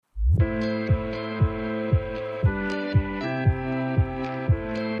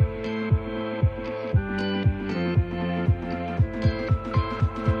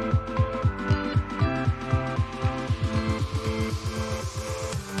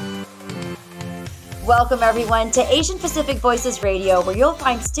Welcome, everyone, to Asian Pacific Voices Radio, where you'll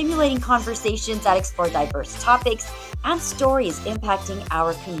find stimulating conversations that explore diverse topics and stories impacting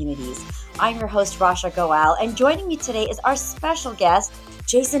our communities. I'm your host, Rasha Goal, and joining me today is our special guest.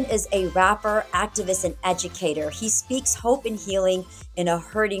 Jason is a rapper, activist, and educator. He speaks hope and healing in a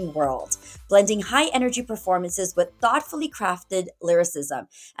hurting world, blending high energy performances with thoughtfully crafted lyricism.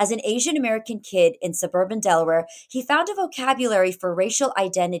 As an Asian American kid in suburban Delaware, he found a vocabulary for racial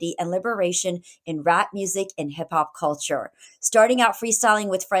identity and liberation in rap music and hip hop culture. Starting out freestyling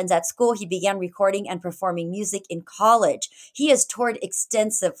with friends at school, he began recording and performing music in college. He has toured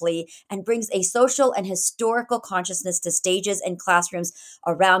extensively and brings a social and historical consciousness to stages and classrooms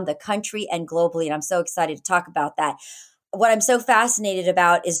around the country and globally. And I'm so excited to talk about that. What I'm so fascinated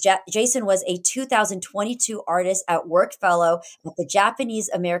about is Jason was a 2022 Artist at Work Fellow at the Japanese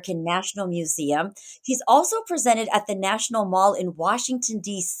American National Museum. He's also presented at the National Mall in Washington,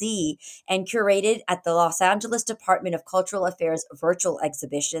 D.C., and curated at the Los Angeles Department of Cultural Affairs virtual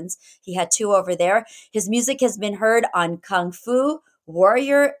exhibitions. He had two over there. His music has been heard on Kung Fu,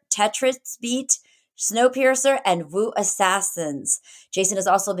 Warrior, Tetris Beat, Snowpiercer, and Wu Assassins. Jason has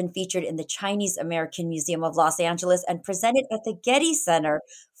also been featured in the Chinese American Museum of Los Angeles and presented at the Getty Center,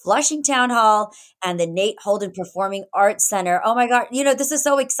 Flushing Town Hall, and the Nate Holden Performing Arts Center. Oh my God, this is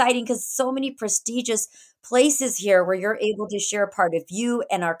so exciting because so many prestigious places here where you're able to share part of you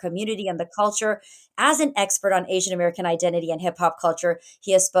and our community and the culture. As an expert on Asian American identity and hip hop culture,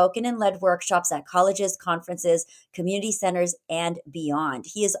 he has spoken and led workshops at colleges, conferences, community centers, and beyond.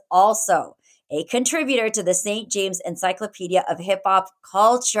 He is also a contributor to the St. James Encyclopedia of Hip Hop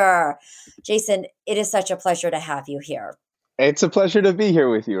Culture. Jason, it is such a pleasure to have you here. It's a pleasure to be here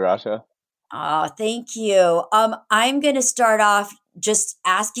with you, Rasha. Oh, thank you. I'm going to start off just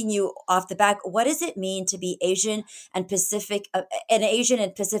asking you off the back, what does it mean to be Asian and Pacific, an Asian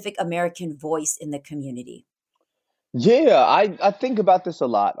and Pacific American voice in the community? Yeah, I think about this a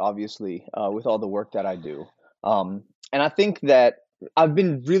lot, obviously, with all the work that I do. And I think that I've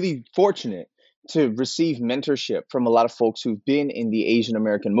been really fortunate to receive mentorship from a lot of folks who've been in the Asian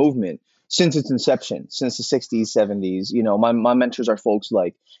American movement since its inception, since the 60s, 70s. My mentors are folks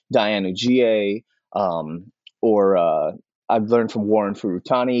like Diane Ugie, or I've learned from Warren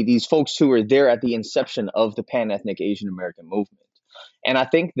Furutani, these folks who were there at the inception of the pan-ethnic Asian American movement. And I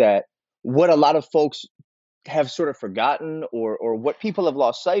think that what a lot of folks have sort of forgotten, or what people have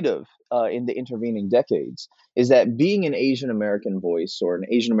lost sight of in the intervening decades, is that being an Asian American voice or an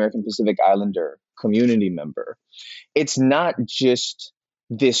Asian American Pacific Islander community member, it's not just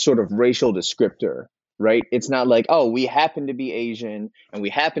this sort of racial descriptor, right? It's not like, oh, we happen to be Asian and we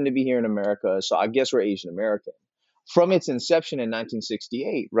happen to be here in America, so I guess we're Asian American. From its inception in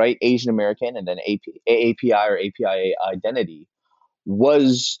 1968, right, Asian American and then AAPI or APIA identity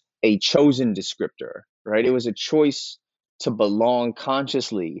was a chosen descriptor, right? It was a choice to belong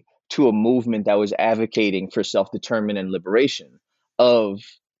consciously to a movement that was advocating for self-determination and liberation of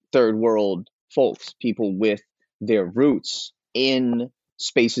third world folks, people with their roots in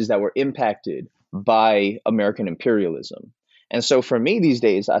spaces that were impacted by American imperialism. And so for me these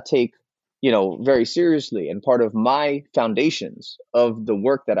days, I take, very seriously, and part of my foundations of the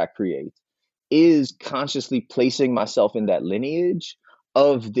work that I create is consciously placing myself in that lineage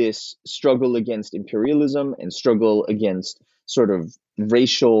of this struggle against imperialism and struggle against sort of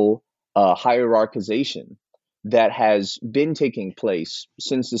racial hierarchization that has been taking place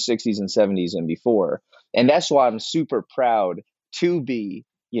since the 60s and 70s and before. And that's why I'm super proud to be,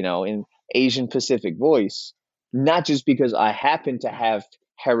 in Asian Pacific voice, not just because I happen to have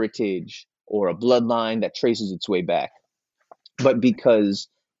heritage or a bloodline that traces its way back, but because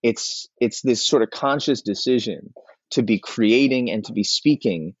it's this sort of conscious decision to be creating and to be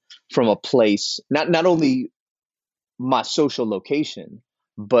speaking from a place, not only my social location,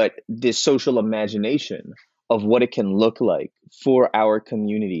 but this social imagination of what it can look like for our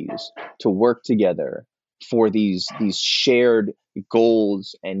communities to work together for these shared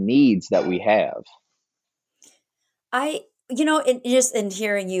goals and needs that we have. Just in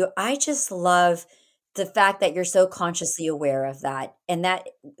hearing you, I just love the fact that you're so consciously aware of that, and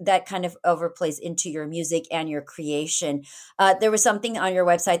that kind of overplays into your music and your creation. There was something on your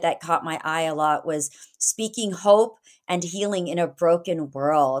website that caught my eye a lot, was speaking hope and healing in a broken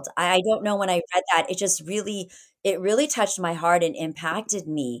world. I don't know, when I read that, it really touched my heart and impacted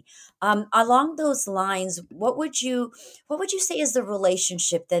me. Along those lines, what would you say is the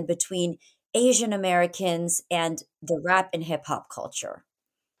relationship then between Asian Americans and the rap and hip hop culture?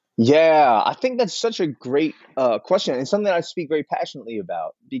 Yeah, I think that's such a great question, and something I speak very passionately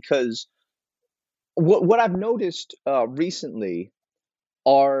about, because what I've noticed recently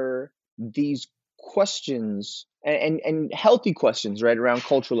are these questions and healthy questions, right, around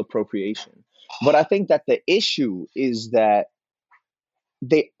cultural appropriation. But I think that the issue is that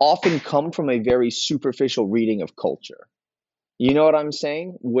they often come from a very superficial reading of culture. You know what I'm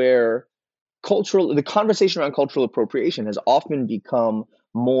saying? Where the conversation around cultural appropriation has often become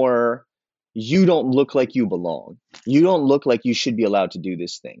more, you don't look like you belong. You don't look like you should be allowed to do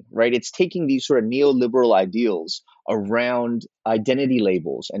this thing, right? It's taking these sort of neoliberal ideals around identity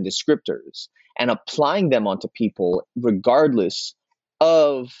labels and descriptors and applying them onto people regardless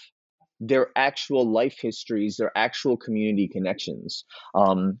of their actual life histories, their actual community connections.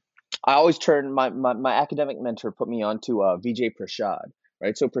 I always turn my academic mentor put me on to Vijay Prashad,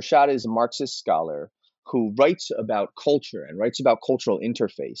 right? So Prashad is a Marxist scholar who writes about culture and writes about cultural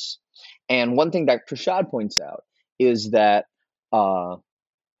interface. And one thing that Prashad points out is that uh,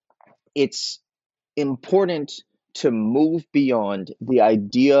 it's important to move beyond the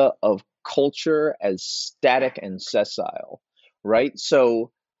idea of culture as static and sessile, right?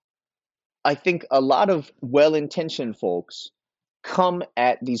 So I think a lot of well-intentioned folks come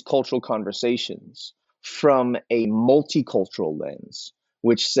at these cultural conversations from a multicultural lens,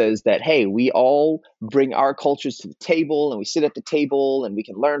 which says that, hey, we all bring our cultures to the table and we sit at the table and we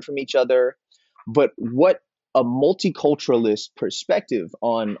can learn from each other. But what a multiculturalist perspective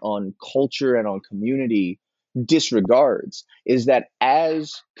on culture and on community disregards is that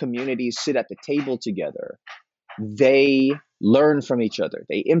as communities sit at the table together, they learn from each other,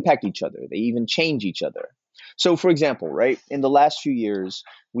 they impact each other, they even change each other. So, for example, right, in the last few years,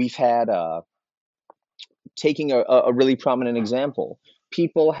 we've had, taking a really prominent example,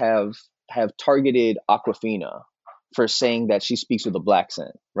 people have targeted Aquafina for saying that she speaks with a black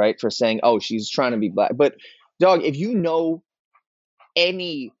accent, right? For saying, oh, she's trying to be black. But, dog, if you know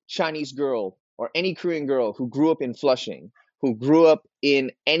any Chinese girl or any Korean girl who grew up in Flushing, who grew up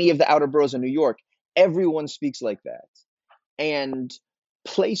in any of the outer boroughs of New York, everyone speaks like that. And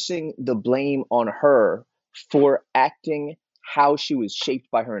placing the blame on her for acting how she was shaped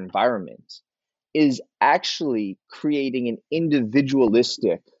by her environment is actually creating an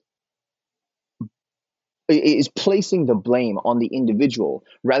individualistic, is placing the blame on the individual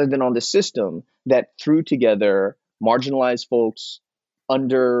rather than on the system that threw together marginalized folks,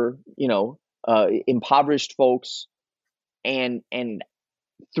 under, impoverished folks, and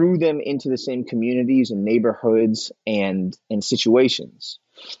threw them into the same communities and neighborhoods and situations.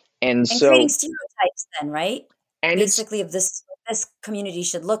 And And creating so, stereotypes then, right? and it's Basically of this community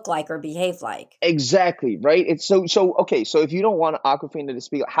should look like or behave like. exactly right. It's so okay. So if you don't want Aquafina to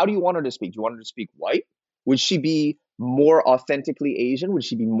speak, how do you want her to speak? Do you want her to speak white? Would she be more authentically Asian? Would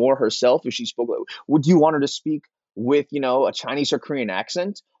she be more herself if she spoke? Would you want her to speak with, a Chinese or Korean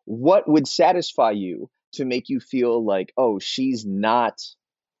accent? What would satisfy you to make you feel like, oh, she's not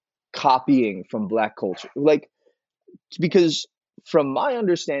copying from Black culture? Like, because from my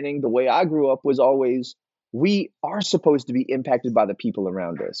understanding, the way I grew up was always, we are supposed to be impacted by the people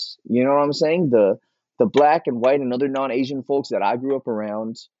around us. You know what I'm saying? The Black and white and other non-Asian folks that I grew up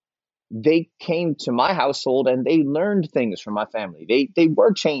around, they came to my household and they learned things from my family. They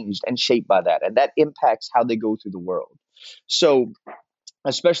were changed and shaped by that, and that impacts how they go through the world. So,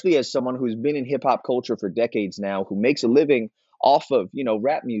 especially as someone who's been in hip hop culture for decades now, who makes a living off of,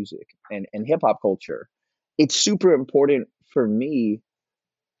 rap music and hip hop culture, it's super important for me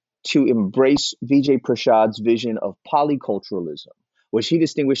to embrace Vijay Prashad's vision of polyculturalism, which he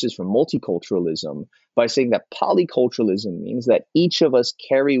distinguishes from multiculturalism by saying that polyculturalism means that each of us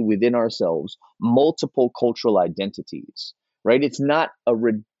carry within ourselves multiple cultural identities, right? It's not a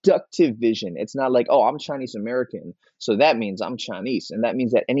reductive vision. It's not like, oh, I'm Chinese American, so that means I'm Chinese. And that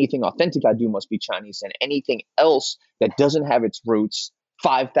means that anything authentic I do must be Chinese, and anything else that doesn't have its roots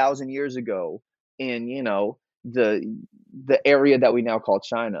 5,000 years ago in, the the area that we now call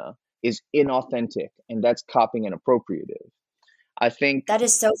China is inauthentic, and that's copying and appropriative. I think, That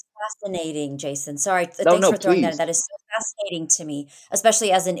is so fascinating, Jason. Sorry, no, thanks no, for throwing that in. please. That is so fascinating to me,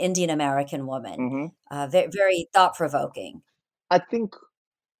 especially as an Indian American woman. Hmm. Very thought provoking. I think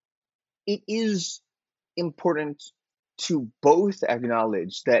it is important to both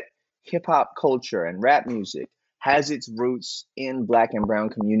acknowledge that hip hop culture and rap music has its roots in Black and brown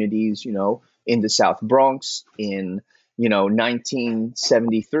communities, in the South Bronx in,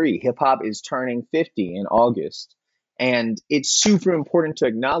 1973. Hip hop is turning 50 in August. And it's super important to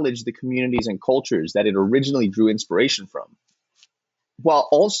acknowledge the communities and cultures that it originally drew inspiration from, while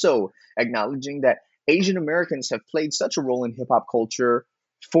also acknowledging that Asian Americans have played such a role in hip hop culture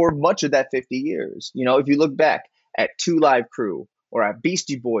for much of that 50 years. If you look back at Two Live Crew or at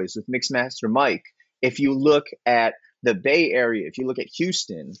Beastie Boys with Mixmaster Mike, if you look at the Bay Area, if you look at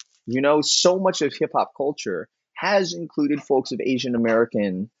Houston, so much of hip hop culture has included folks of Asian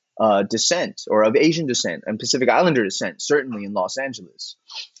American descent or of Asian descent and Pacific Islander descent, certainly in Los Angeles.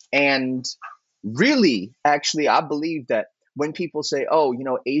 And really, actually, I believe that when people say, oh,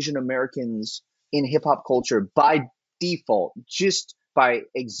 Asian Americans in hip hop culture by default, just by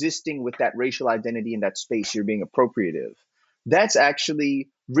existing with that racial identity in that space, you're being appropriative. That's actually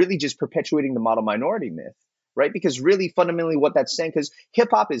really just perpetuating the model minority myth, right? Because really, fundamentally, what that's saying, because hip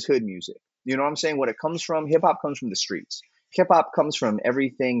hop is hood music. You know what I'm saying? What it comes from, hip hop comes from the streets. Hip hop comes from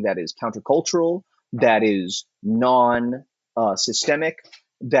everything that is countercultural, that is non systemic,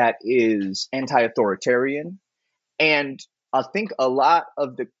 that is anti authoritarian. And I think a lot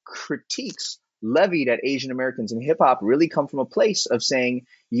of the critiques levied at Asian Americans in hip hop really come from a place of saying,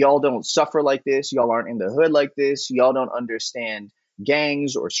 y'all don't suffer like this, y'all aren't in the hood like this, y'all don't understand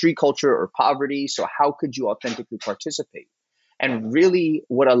gangs or street culture or poverty. So, how could you authentically participate? And really,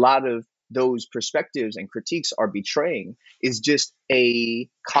 what a lot of those perspectives and critiques are betraying is just a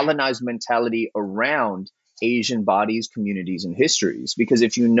colonized mentality around Asian bodies, communities, and histories. Because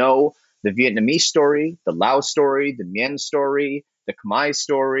if you know the Vietnamese story, the Lao story, the Mien story, the Khmer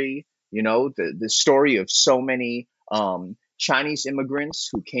story, the story of so many Chinese immigrants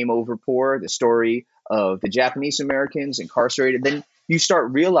who came over poor, the story of the Japanese Americans incarcerated, then you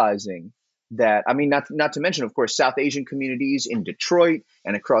start realizing that, I mean, not to mention, of course, South Asian communities in Detroit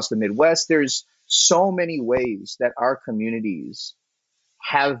and across the Midwest, there's so many ways that our communities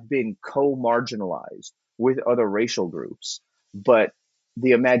have been co-marginalized with other racial groups. But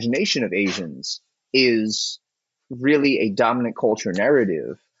the imagination of Asians is really a dominant culture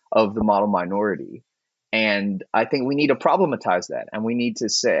narrative of the model minority. And I think we need to problematize that, and we need to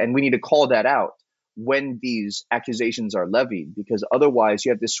say, and we need to call that out when these accusations are levied, because otherwise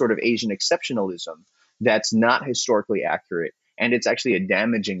you have this sort of Asian exceptionalism that's not historically accurate, and it's actually a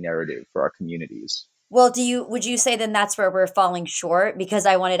damaging narrative for our communities. Well, would you say then that's where we're falling short? Because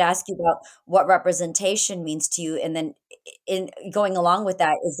I wanted to ask you about what representation means to you, and then in going along with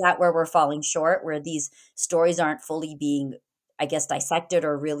that, is that where we're falling short, where these stories aren't fully being, I guess, dissected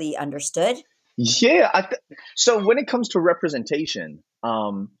or really understood? Yeah, so when it comes to representation,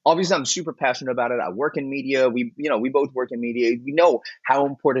 obviously I'm super passionate about it. I work in media. We both work in media. We know how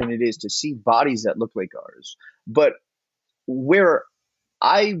important it is to see bodies that look like ours. But where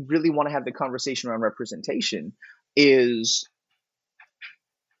I really want to have the conversation around representation is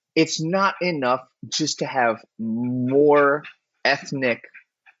it's not enough just to have more ethnic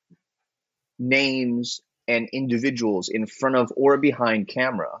names and individuals in front of or behind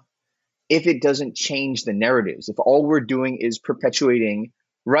camera if it doesn't change the narratives. If all we're doing is perpetuating,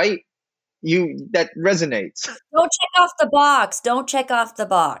 right? That resonates. Don't check off the box. Don't check off the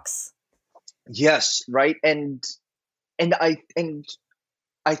box. Yes, right. And I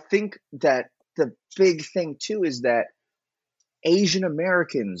think that the big thing too is that Asian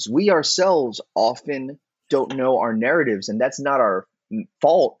Americans, we ourselves often don't know our narratives, and that's not our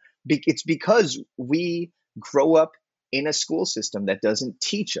fault. It's because we grow up in a school system that doesn't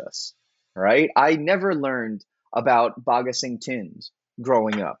teach us, right? I never learned about Bhagat Singh Thind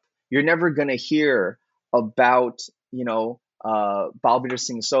growing up. You're never going to hear about, Balbir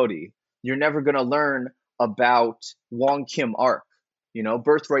Singh Sodhi. You're never going to learn about Wong Kim Ark.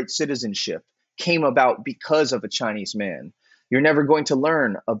 Birthright citizenship came about because of a Chinese man. You're never going to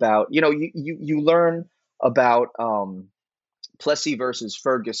learn about, you learn about Plessy versus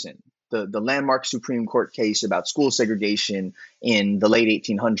Ferguson, the landmark Supreme Court case about school segregation in the late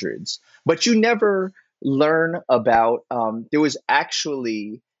 1800s. But you never learn about, there was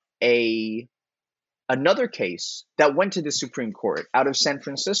actually another case that went to the Supreme Court out of San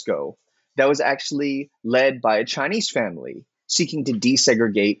Francisco that was actually led by a Chinese family seeking to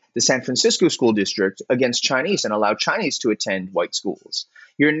desegregate the San Francisco school district against Chinese and allow Chinese to attend white schools.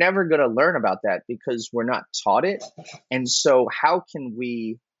 You're never going to learn about that because we're not taught it. And so how can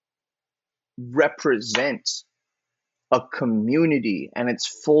we represent a community and its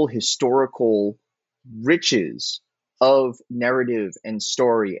full historical riches of narrative and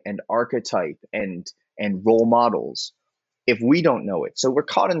story and archetype and role models if we don't know it? So we're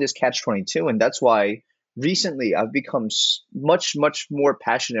caught in this catch-22, and that's why recently I've become much more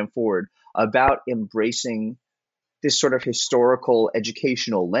passionate and forward about embracing this sort of historical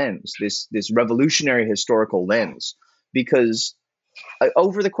educational lens, this revolutionary historical lens, because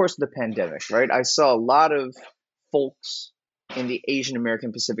over the course of the pandemic, right, I saw a lot of folks in the Asian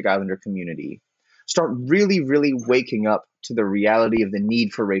American Pacific Islander community start really waking up to the reality of the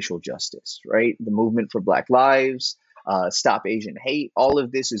need for racial justice, right? The movement for Black Lives, Stop Asian Hate, all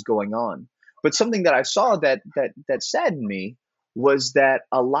of this is going on. But something that I saw that saddened me was that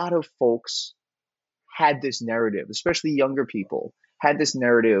a lot of folks had this narrative, especially younger people, had this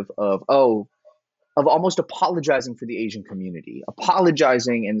narrative of, oh, of almost apologizing for the Asian community,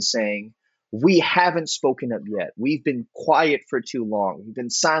 apologizing and saying, we haven't spoken up yet. We've been quiet for too long. We've been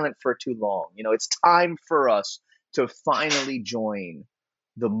silent for too long. It's time for us to finally join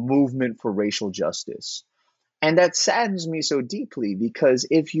the movement for racial justice. And that saddens me so deeply because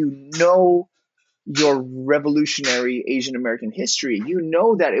if you know your revolutionary Asian American history, you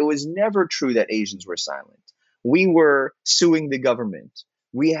know that it was never true that Asians were silent. We were suing the government.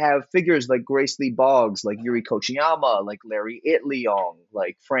 We have figures like Grace Lee Boggs, like Yuri Kochiyama, like Larry Itliong,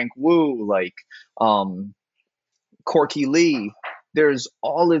 like Frank Wu, like um, Corky Lee. There's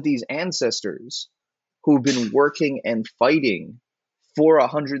all of these ancestors who've been working and fighting for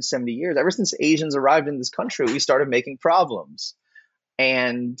 170 years. Ever since Asians arrived in this country, we started making problems.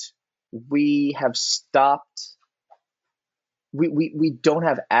 And we have stopped, we don't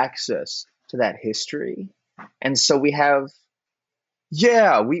have access to that history. And so we have,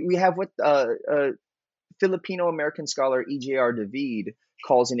 yeah, we have what Filipino American scholar E.J.R. David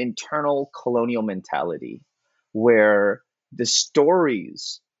calls an internal colonial mentality, where the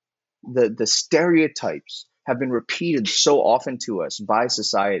stories, the stereotypes have been repeated so often to us by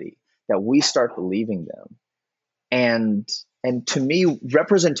society that we start believing them. And and to me,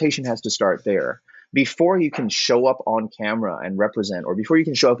 representation has to start there. Before you can show up on camera and represent, or before you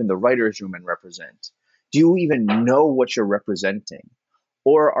can show up in the writer's room and represent, do you even know what you're representing?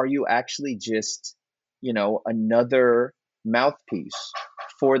 Or are you actually just, another mouthpiece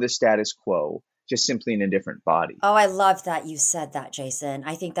for the status quo, just simply in a different body? Oh, I love that you said that, Jason.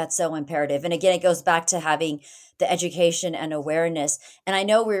 I think that's so imperative. And again, it goes back to having the education and awareness. And I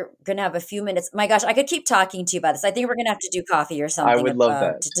know we're going to have a few minutes. My gosh, I could keep talking to you about this. I think we're going to have to do coffee or I something would love to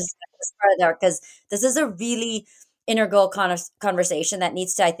that. discuss this further, because this is a really integral conversation that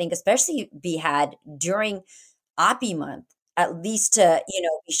needs to, I think, especially be had during Oppie month, at least to,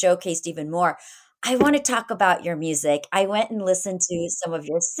 be showcased even more. I want to talk about your music. I went and listened to some of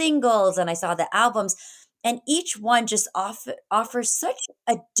your singles and I saw the albums, and each one just offers such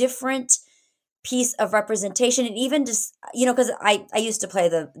a different piece of representation. And even just, because I used to play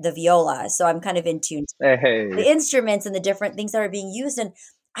the viola, so I'm kind of in tune to the Hey, instruments and the different things that are being used. And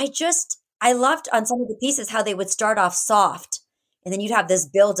I loved on some of the pieces how they would start off soft and then you'd have this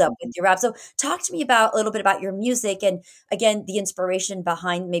build up with your rap. So talk to me about a little bit about your music and again the inspiration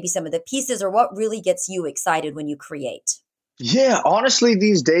behind maybe some of the pieces or what really gets you excited when you create. yeah, honestly,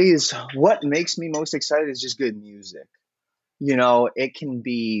 these days, what makes me most excited is just good music. It can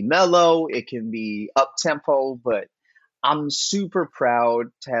be mellow, it can be up tempo, but I'm super proud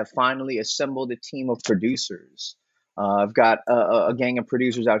to have finally assembled a team of producers. I've got a gang of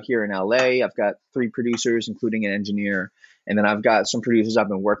producers out here in LA. I've got three producers, including an engineer, and then I've got some producers I've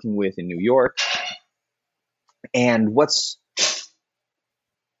been working with in New York. And what's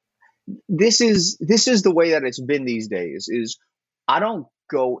this is the way that it's been these days is I don't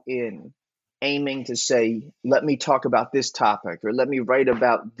go in aiming to say, let me talk about this topic or let me write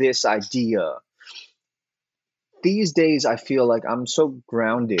about this idea. These days I feel like I'm so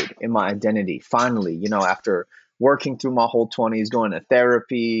grounded in my identity finally, after working through my whole 20s, going to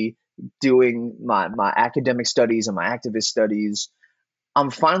therapy, doing my academic studies and my activist studies.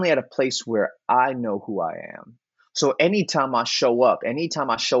 I'm finally at a place where I know who I am. So anytime I show up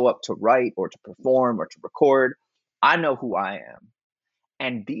to write or to perform or to record, I know who I am.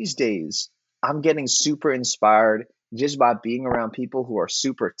 And these days, I'm getting super inspired just by being around people who are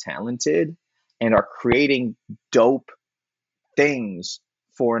super talented and are creating dope things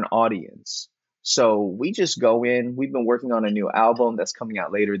for an audience. So we just go in, we've been working on a new album that's coming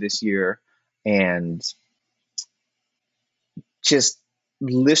out later this year, and just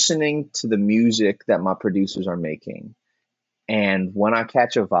listening to the music that my producers are making. And when I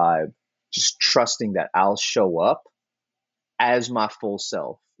catch a vibe, just trusting that I'll show up as my full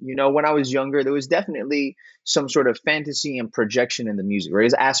self. When I was younger, there was definitely some sort of fantasy and projection in the music, right?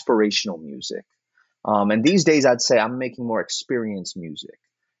 It was aspirational music. And these days, I'd say I'm making more experience music.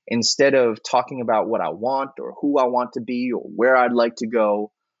 Instead of talking about what I want or who I want to be or where I'd like to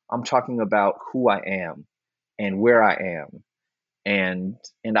go, I'm talking about who I am and where I am. And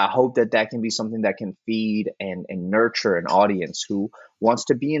I hope that that can be something that can feed and nurture an audience who wants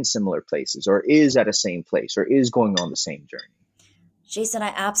to be in similar places or is at a same place or is going on the same journey. Jason,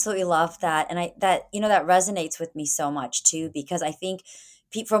 I absolutely love that. And that resonates with me so much too, because I think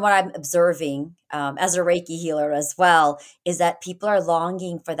from what I'm observing as a Reiki healer as well, is that people are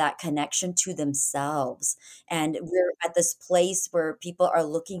longing for that connection to themselves. And we're at this place where people are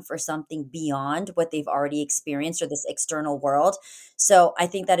looking for something beyond what they've already experienced or this external world. So I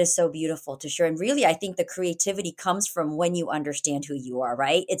think that is so beautiful to share. And really, I think the creativity comes from when you understand who you are,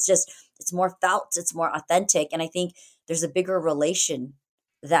 right? It's more felt, it's more authentic. And I think there's a bigger relation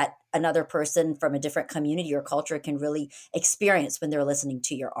that another person from a different community or culture can really experience when they're listening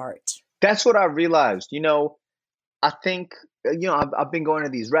to your art. That's what I realized. I think, I've been going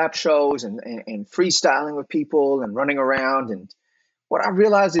to these rap shows and freestyling with people and running around. And what I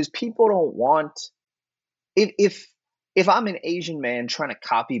realized is people don't want, if if I'm an Asian man trying to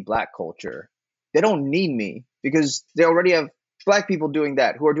copy Black culture, they don't need me because they already have Black people doing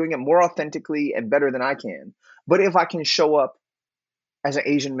that who are doing it more authentically and better than I can. But if I can show up as an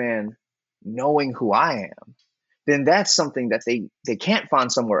Asian man knowing who I am, then that's something that they can't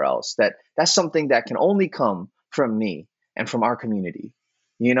find somewhere else. That's something that can only come from me and from our community.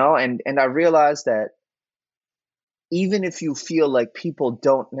 And I realized that even if you feel like people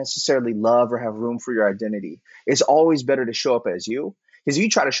don't necessarily love or have room for your identity, it's always better to show up as you. Because if you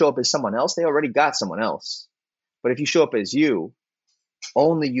try to show up as someone else, they already got someone else. But if you show up as you,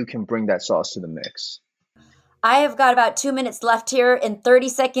 only you can bring that sauce to the mix. I have got about 2 minutes left here. In 30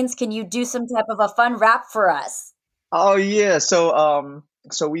 seconds, can you do some type of a fun rap for us? Oh yeah, so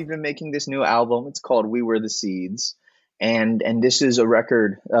we've been making this new album. It's called We Were the Seeds, and this is a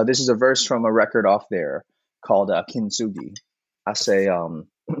record. This is a verse from a record off there called Kintsugi. I say,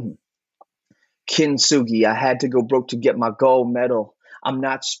 Kintsugi, I had to go broke to get my gold medal. I'm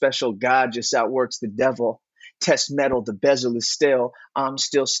not special, God just outworks the devil. Test metal, the bezel is still. I'm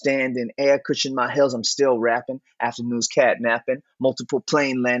still standing. Air cushion my hills, I'm still rapping. Afternoons cat napping. Multiple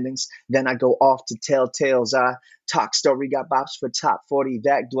plane landings. Then I go off to tell tales. I talk story, got bops for top 40.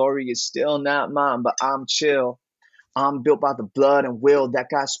 That glory is still not mine, but I'm chill. I'm built by the blood and will that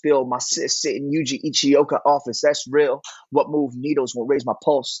got spilled. My sis sitting Yuji Ichioka office, that's real. What move needles won't raise my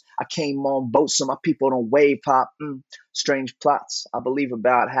pulse. I came on boats so my people don't wave pop. Strange plots, I believe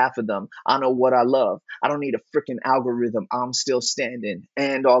about half of them. I know what I love. I don't need a freaking algorithm. I'm still standing.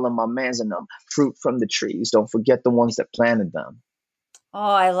 And all of my mans in them. Fruit from the trees. Don't forget the ones that planted them. Oh,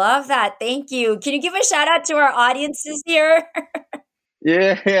 I love that. Thank you. Can you give a shout out to our audiences here?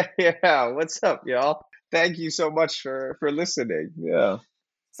 Yeah, yeah, yeah. What's up, y'all? Thank you so much for listening. Yeah.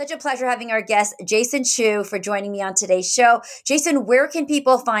 Such a pleasure having our guest, Jason Chu, for joining me on today's show. Jason, where can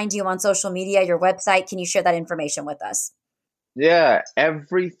people find you on social media, your website? Can you share that information with us? Yeah,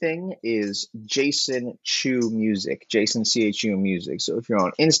 everything is Jason Chu Music, Jason CHU Music. So if you're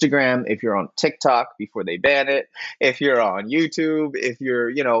on Instagram, if you're on TikTok before they ban it, if you're on YouTube, if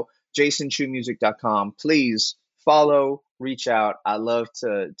you're, jasonchumusic.com, please follow, reach out. I love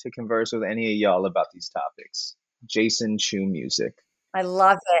to converse with any of y'all about these topics. Jason Chu Music. I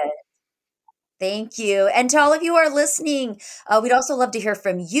love it. Thank you. And to all of you who are listening, we'd also love to hear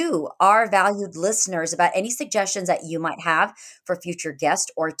from you, our valued listeners, about any suggestions that you might have for future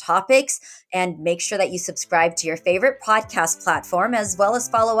guests or topics. And make sure that you subscribe to your favorite podcast platform, as well as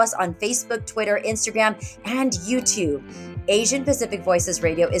follow us on Facebook, Twitter, Instagram, and YouTube. Asian Pacific Voices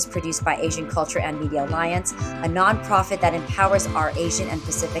Radio is produced by Asian Culture and Media Alliance, a nonprofit that empowers our Asian and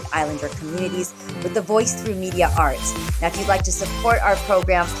Pacific Islander communities with the voice through media arts. Now, if you'd like to support our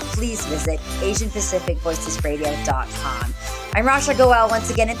program, please visit AsianPacificVoicesRadio.com. I'm Rasha Goel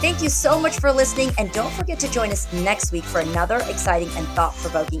once again, and thank you so much for listening. And don't forget to join us next week for another exciting and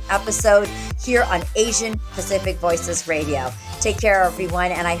thought-provoking episode here on Asian Pacific Voices Radio. Take care,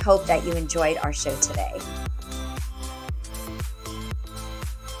 everyone, and I hope that you enjoyed our show today.